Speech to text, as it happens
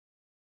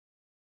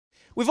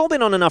We've all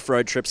been on enough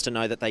road trips to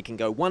know that they can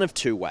go one of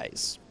two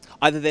ways.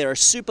 Either they're a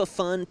super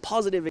fun,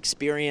 positive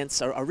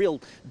experience, a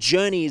real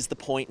journey is the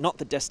point, not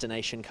the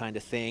destination kind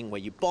of thing, where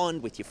you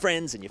bond with your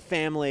friends and your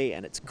family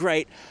and it's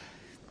great,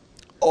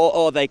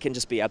 or they can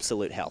just be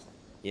absolute hell.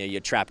 You know,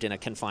 you're trapped in a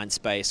confined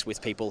space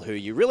with people who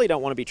you really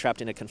don't want to be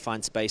trapped in a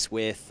confined space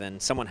with,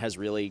 and someone has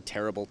really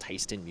terrible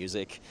taste in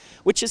music,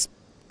 which is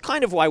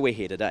kind of why we're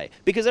here today,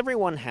 because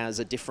everyone has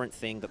a different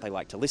thing that they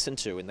like to listen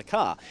to in the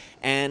car,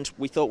 and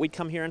we thought we'd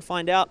come here and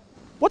find out,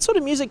 what sort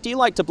of music do you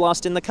like to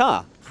blast in the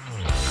car?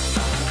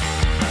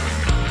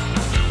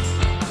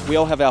 We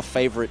all have our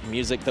favorite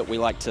music that we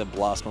like to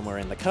blast when we're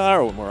in the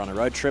car or when we're on a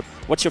road trip.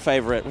 What's your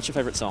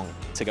favorite song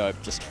to go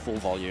just full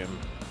volume?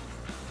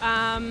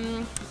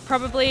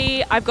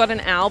 Probably I've got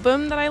an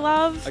album that I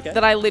love, Okay.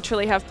 that I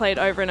literally have played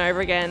over and over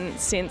again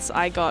since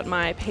I got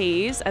my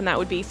Ps, and that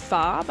would be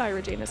Far by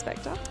Regina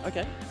Spektor.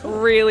 Okay, cool.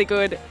 Really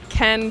good.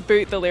 Can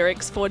boot the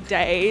lyrics for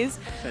days.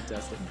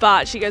 Fantastic.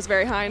 But she goes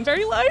very high and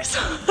very low, so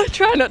I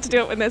try not to do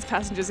it when there's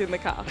passengers in the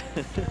car.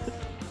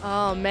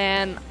 Oh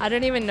man, I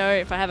don't even know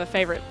if I have a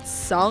favourite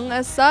song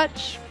as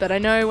such, but I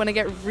know when I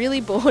get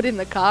really bored in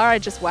the car, I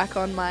just whack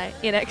on my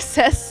In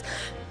Excess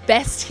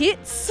best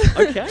hits.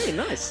 Okay,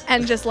 nice.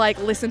 And just like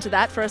listen to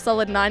that for a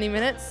solid 90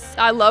 minutes.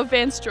 I love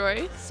Vance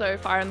Joy, so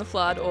Fire in the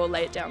Flood or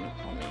Lay It Down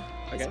on Me.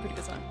 It's Okay. a pretty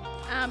good song.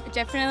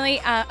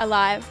 Definitely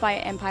Alive by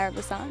Empire of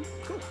the Sun.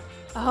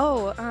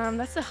 Oh,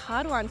 that's a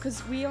hard one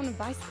because we own a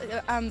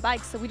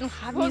bike, so we don't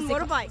have We're on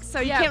music. motorbikes, so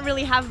Yeah. you can't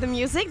really have the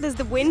music. There's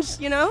the wind,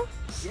 you know.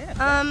 Yeah.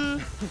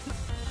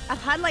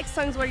 I've had like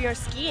songs where you're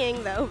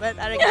skiing though, but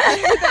I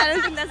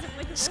don't think that's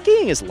applicable.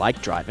 Skiing is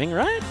like driving,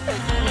 right?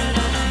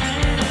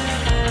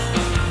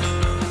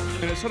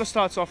 And it sort of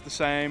starts off the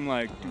same,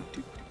 like,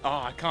 oh,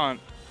 I can't,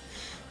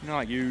 you know,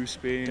 like, you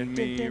spin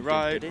me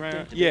right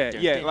round. Yeah,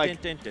 yeah, like,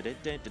 you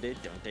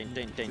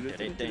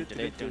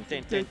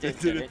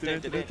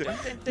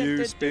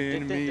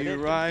spin me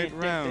right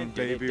round,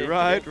 baby,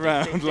 right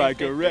round,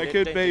 like a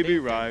record, baby,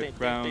 right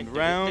round,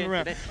 round,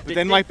 round. But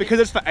then, like, because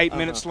it's the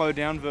 8-minute slowed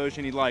down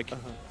version,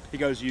 he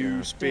goes,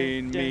 you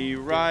spin me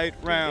right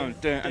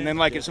round, and then,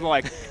 like, it sort of,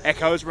 like,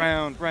 echoes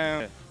round,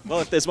 round. Well,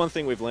 if there's one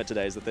thing we've learnt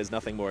today is that there's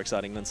nothing more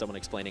exciting than someone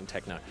explaining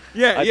techno.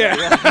 Yeah, Okay,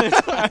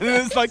 yeah. And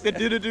then it's like the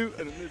do-do-do,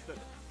 and then there's the...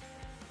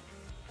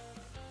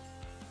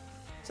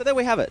 So there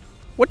we have it.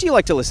 What do you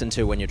like to listen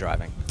to when you're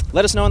driving?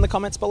 Let us know in the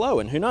comments below,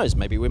 and who knows,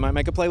 maybe we might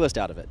make a playlist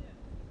out of it.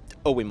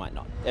 Or we might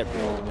not. It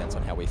all depends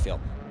on how we feel.